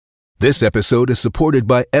This episode is supported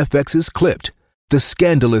by FX's Clipped, the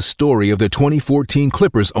scandalous story of the 2014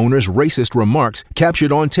 Clippers owner's racist remarks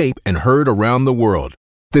captured on tape and heard around the world.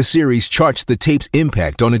 The series charts the tape's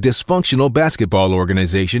impact on a dysfunctional basketball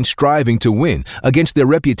organization striving to win against their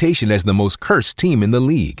reputation as the most cursed team in the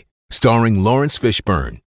league. Starring Lawrence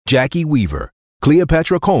Fishburne, Jackie Weaver,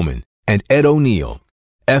 Cleopatra Coleman, and Ed O'Neill.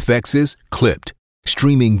 FX's Clipped,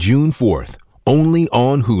 streaming June 4th, only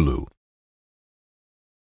on Hulu.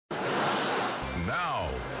 Now,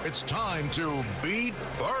 it's time to Beat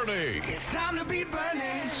Bernie. It's time to beat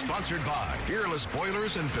Bernie. Sponsored by Fearless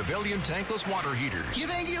Boilers and Pavilion Tankless Water Heaters. You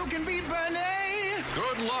think you can beat Bernie?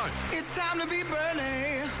 Good luck. It's time to beat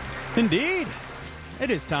Bernie. Indeed. It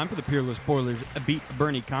is time for the Peerless Boilers Beat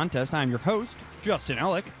Bernie contest. I'm your host, Justin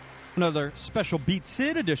Ellick. Another special Beat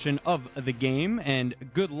Sid edition of the game, and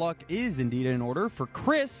good luck is indeed in order for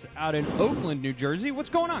Chris out in Oakland, New Jersey. What's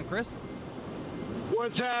going on, Chris?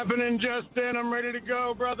 What's happening, Justin? I'm ready to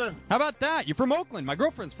go, brother. How about that? You're from Oakland. My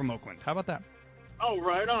girlfriend's from Oakland. How about that? Oh,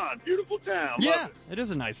 right on. Beautiful town. Yeah, Love it is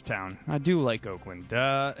a nice town. I do like Oakland.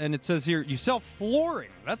 And it says here, you sell flooring.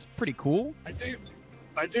 That's pretty cool. it.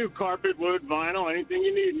 I do. Carpet, wood, vinyl, anything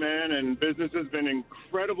you need, man. And business has been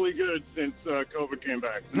incredibly good since COVID came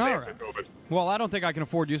back. Since All after right. COVID. Well, I don't think I can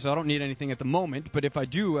afford you, so I don't need anything at the moment. But if I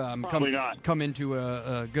do Probably not. come into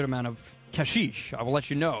a good amount of cashish, I will let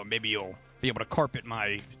you know. Maybe you'll be able to carpet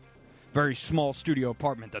my very small studio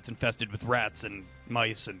apartment that's infested with rats and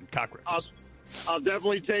mice and cockroaches. I'll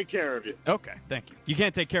definitely take care of you. Okay, thank you. You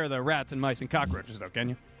can't take care of the rats and mice and cockroaches, though, can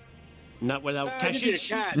you? Not without I'll give you a cashish.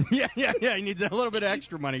 cat. Yeah. He needs a little bit of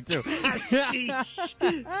extra money, too. Cashish.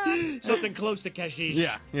 Something close to cashish.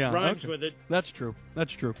 Yeah. Rhymes Okay. with it. That's true.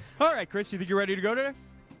 All right, Chris, you think you're ready to go today?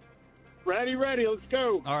 Ready. Let's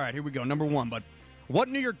go. All right, here we go. Number one, bud. What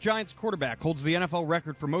New York Giants quarterback holds the NFL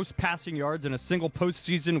record for most passing yards in a single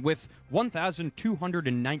postseason with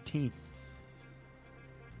 1,219?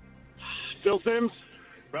 Phil Simms.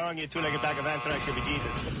 Wrong, you two-legged bag of anthrax should be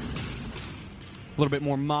Jesus. A little bit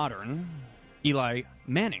more modern. Eli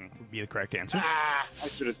Manning would be the correct answer. I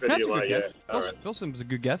should have said That's a Eli. good Yeah. guess. All right. Phil Simms is a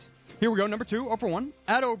good guess. Here we go, number two, 0 for 1.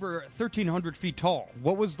 At over 1,300 feet tall,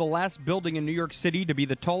 what was the last building in New York City to be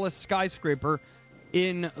the tallest skyscraper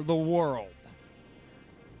in the world?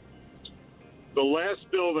 The last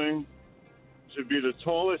building should be the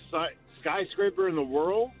tallest skyscraper in the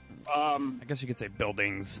world. I guess you could say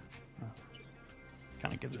buildings.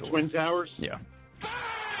 Kind of gives it away. Twin Towers. Yeah.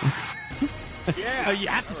 Yeah. You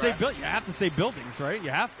have to say you have to say buildings, right? You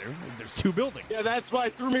have to. There's two buildings. Yeah, that's why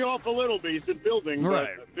it threw me off a little bit. You said building, Right.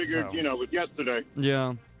 but I figured, So- with yesterday. Yeah.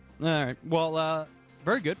 All right. Well,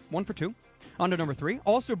 very good. 1 for 2. On to number 3.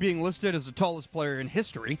 Also being listed as the tallest player in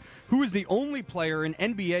history, who is the only player in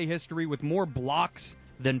NBA history with more blocks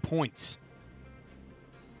than points?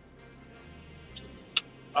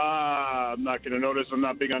 I'm not going to notice. I'm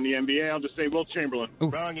not big on the NBA. I'll just say Wilt Chamberlain.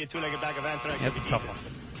 Wrong, you two-legged bag of anthrax That's a should be tough Jesus.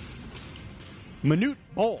 one. Manute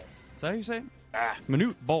Bol. Is that how you say it?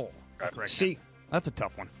 Manute Bol. Correct. See. That's a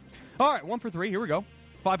tough one. All right, 1 for 3. Here we go.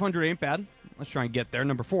 500 ain't bad. Let's try and get there.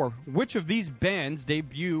 Number 4. Which of these bands'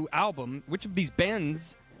 debut albums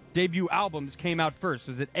came out first?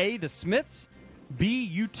 Is it A, The Smiths,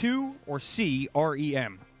 B, U2, or C,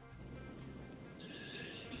 R.E.M.?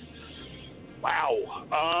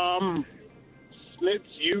 Wow. Smiths,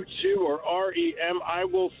 U2, or REM. I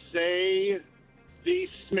will say the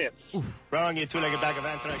Smiths. Wrong, you two-legged bag of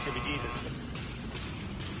anthrax should be Jesus.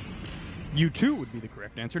 U2 would be the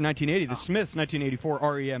correct answer. 1980. The Smiths, 1984.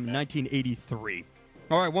 REM, 1983.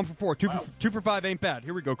 All right, 1 for 4. Two for 5 ain't bad.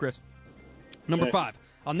 Here we go, Chris. Number 5.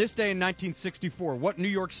 On this day in 1964, what New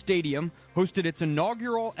York stadium hosted its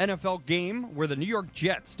inaugural NFL game where the New York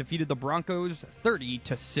Jets defeated the Broncos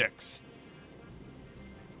 30-6?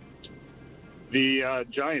 The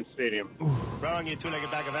Giants Stadium. Wrong, you two-legged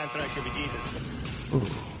bag of anthrax should be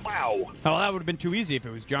Jesus. Wow. Oh, that would have been too easy if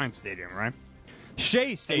it was Giants Stadium, right?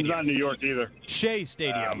 Shea It's Stadium. not New York either. Shea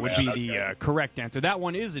Stadium Oh, would man, be the okay. correct answer. That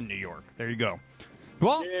one is in New York. There you go.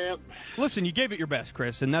 Well, Yeah. listen, you gave it your best,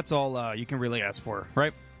 Chris, and that's all you can really ask for,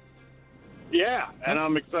 right? Yeah, and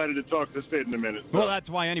I'm excited to talk to Sid in a minute. so. Well, that's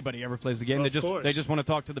why anybody ever plays the game. Of course. They just want to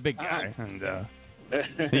talk to the big guy, and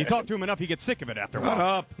you talk to him enough, he gets sick of it after a while. Shut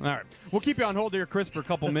up. All right, we'll keep you on hold here, Chris, for a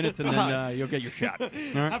couple minutes, and then you'll get your shot. All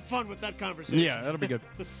right? Have fun with that conversation. Yeah, that'll be good.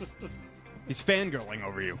 He's fangirling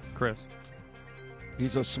over you, Chris.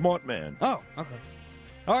 He's a smart man. Oh, okay.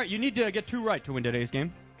 All right, you need to get 2 right to win today's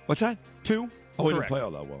game. What's that? 2. Oh, he didn't correct. play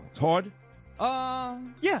all that well. It's hard?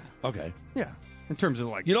 Yeah. Okay. Yeah. In terms of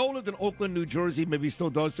like, You know who lived in Oakland, New Jersey? Maybe he still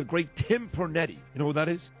does. The great Tim Pernetti. You know who that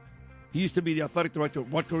is? He used to be the athletic director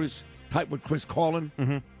at Rutgers, tight with Chris Carlin.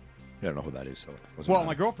 Mm-hmm. I don't know who that is. So Well,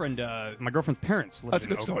 my girlfriend's parents live That's a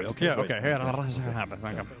in good story. Oakland. Okay, Yeah, great.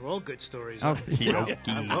 okay. They're all good stories.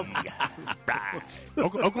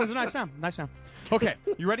 Oakland's a nice town. Okay,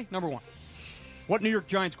 you ready? Number 1. What New York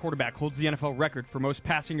Giants quarterback holds the NFL record for most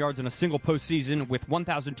passing yards in a single postseason with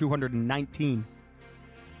 1,219?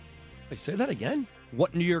 Hey, say that again?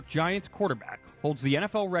 What New York Giants quarterback holds the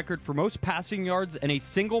NFL record for most passing yards in a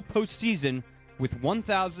single postseason with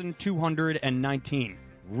 1,219?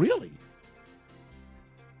 Really?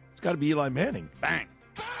 It's got to be Eli Manning. Bang.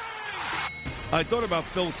 I thought about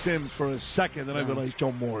Phil Simms for a second, then I realized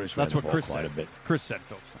Joe Morris ran That's the what ball Chris quite said. a bit. Chris said,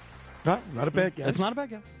 Phil. Not a bad guess. It's not a bad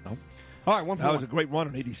guess. No. All right, 1 for That 1. was a great run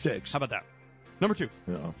in '86. How about that? Number 2.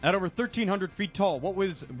 Yeah. At over 1,300 feet tall, what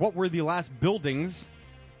were the last buildings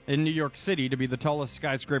in New York City to be the tallest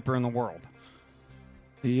skyscraper in the world?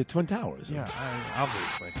 The Twin Towers. Yeah,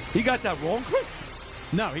 obviously. He got that wrong,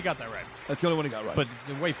 Chris? No, he got that right. That's the only one he got right. But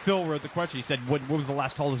the way Phil wrote the question, he said, "What was the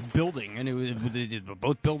last tallest building?" And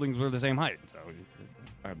both buildings were the same height. So,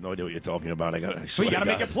 I have no idea what you're talking about. so you got to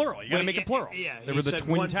make it plural. You got to make it plural. Yeah, they he were the said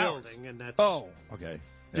Twin one Towers. building, and that's Okay.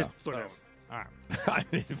 just whatever. All right. I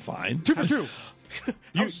mean, fine. 2 for 2.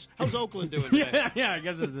 How's Oakland doing today? Yeah, I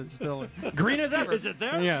guess it's still green as ever. Is it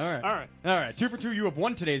there? Yeah, all right. All right. 2 for 2, you have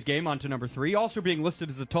won today's game. On to number 3. Also being listed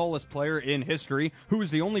as the tallest player in history, who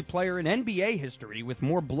is the only player in NBA history with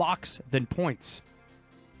more blocks than points.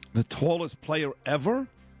 The tallest player ever?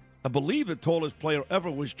 I believe the tallest player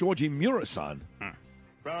ever was Georgie Murasan.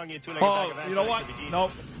 Wrong, you two-legged bag of Oh, ants. you know That what? should be Jesus.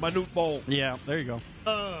 No, Manute Bol. Yeah, there you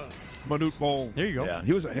go. Manute Bol. There you go. Yeah,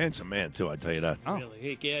 he was a handsome man, too, I tell you that. Oh.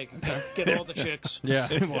 Really? Yeah, get all the chicks. Yeah,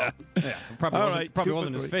 well, yeah. Probably All wasn't, right, probably 2 for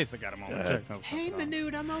wasn't his 3. face that got him all the checks. Hey,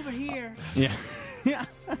 Manute, I'm over here. Yeah. Yeah.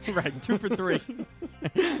 Right. 2 for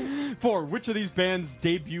 3. 4. Which of these bands'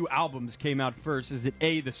 debut albums came out first? Is it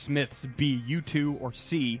A, The Smiths, B, U2, or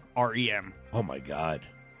C, R.E.M.? Oh, my God.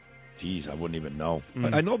 Jeez, I wouldn't even know.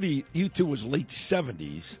 I know the U2 was late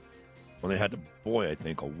 70s when they had the Boy, I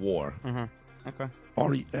think, a war. Okay.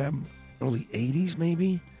 R.E.M. early 80s,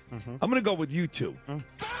 maybe? I'm going to go with U2.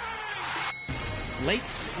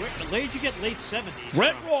 Where did you get late 70s?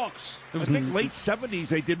 Red from? Rocks. I think late 70s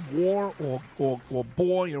they did War or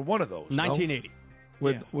Boy or one of those. no? 1980.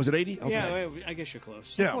 With, Was it 80? Okay. Yeah, I guess you're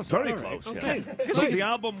close. Yeah, very All right. close. Okay. Yeah. Like the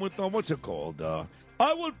album with, what's it called?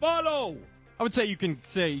 I Will Follow. I would say you can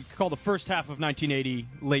call the first half of 1980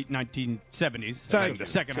 late 1970s. Thank the you.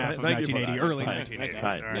 second half of Thank you for 1980 that. early Right. 1980.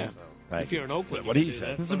 Right. All Yeah. Thank If you're you. in Oakland, What you he can do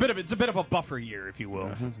said. that. It's a bit of a buffer year, if you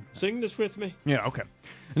will. Sing this with me. Yeah. Okay.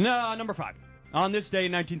 Number 5. On this day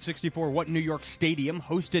in 1964, what New York stadium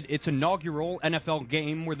hosted its inaugural NFL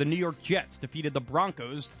game where the New York Jets defeated the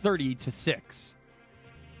Broncos 30-6?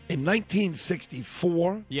 In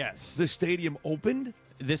 1964, Yes. the stadium opened.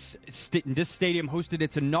 This stadium hosted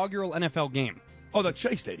its inaugural NFL game. Oh, the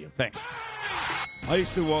Shea Stadium. Thanks. I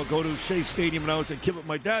used to go to Shea Stadium when I was a kid with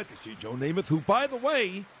my dad to see Joe Namath, who, by the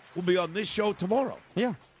way, will be on this show tomorrow.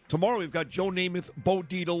 Yeah. Tomorrow we've got Joe Namath, Bo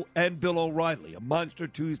Dietl, and Bill O'Reilly, a Monster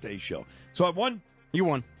Tuesday show. So I won You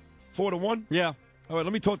won. 4-1. Yeah. All right,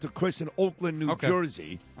 let me talk to Chris in Oakland, New Okay.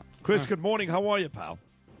 Jersey. Chris, good morning. How are you, pal?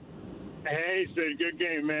 Hey, Sid, good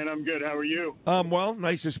game, man. I'm good. How are you? Well,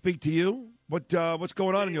 nice to speak to you. What's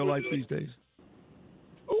going on in your life these days?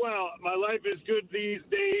 Well, my life is good these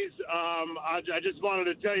days. I just wanted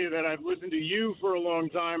to tell you that I've listened to you for a long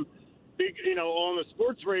time. Big, on the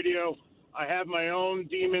sports radio, I have my own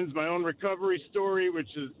demons, my own recovery story, which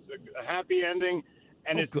is a happy ending.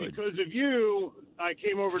 And it's good. because of you I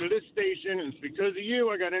came over to this station, and it's because of you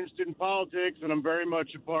I got interested in politics, and I'm very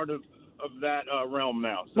much a part of that realm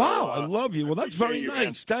now. So, Wow, I love you. Well, that's very appreciate you, man.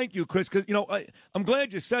 nice. Thank you, Chris. Because I'm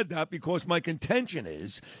glad you said that because my contention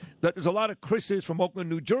is that there's a lot of Chris's from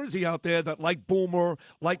Oakland, New Jersey out there that like Boomer,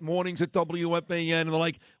 like mornings at WFAN, and they're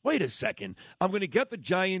like, wait a second, I'm going to get the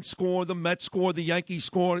Giants score, the Mets score, the Yankees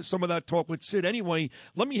score, some of that talk with Sid. Anyway,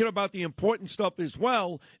 let me hear about the important stuff as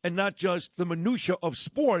well, and not just the minutia of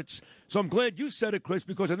sports. So I'm glad you said it, Chris,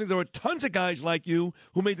 because I think there are tons of guys like you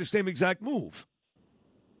who made the same exact move.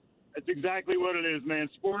 That's exactly what it is, man.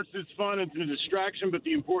 Sports is fun. It's a distraction, but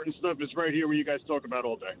the important stuff is right here where you guys talk about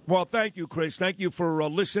all day. Well, thank you, Chris. Thank you for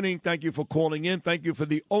listening. Thank you for calling in. Thank you for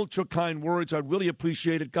the ultra kind words. I really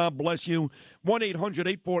appreciate it. God bless you.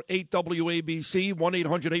 1-800-848-WABC,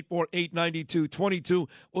 1-800-848-9222.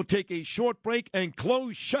 We'll take a short break and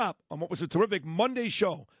close shop on what was a terrific Monday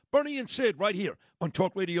show. Bernie and Sid right here on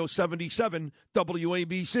Talk Radio 77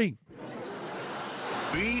 WABC.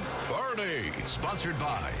 Beat Bernie. Sponsored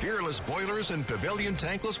by Fearless Boilers and Pavilion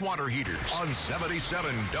Tankless Water Heaters on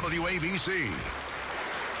 77 WABC.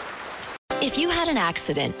 If you had an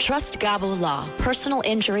accident, trust Gabo Law, personal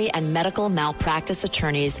injury and medical malpractice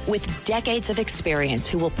attorneys with decades of experience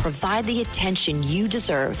who will provide the attention you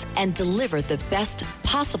deserve and deliver the best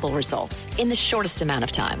possible results in the shortest amount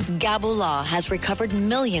of time. Gabo Law has recovered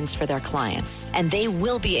millions for their clients, and they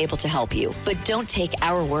will be able to help you. But don't take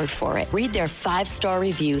our word for it. Read their 5-star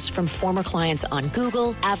reviews from former clients on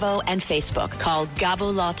Google, Avo, and Facebook. Call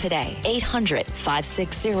Gabo Law today,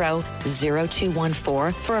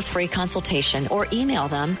 800-560-0214 for a free consultation, or email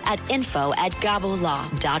them at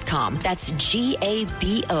info@gabolaw.com. That's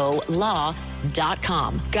GABO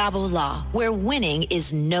law.com. Gabo Law, where winning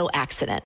is no accident.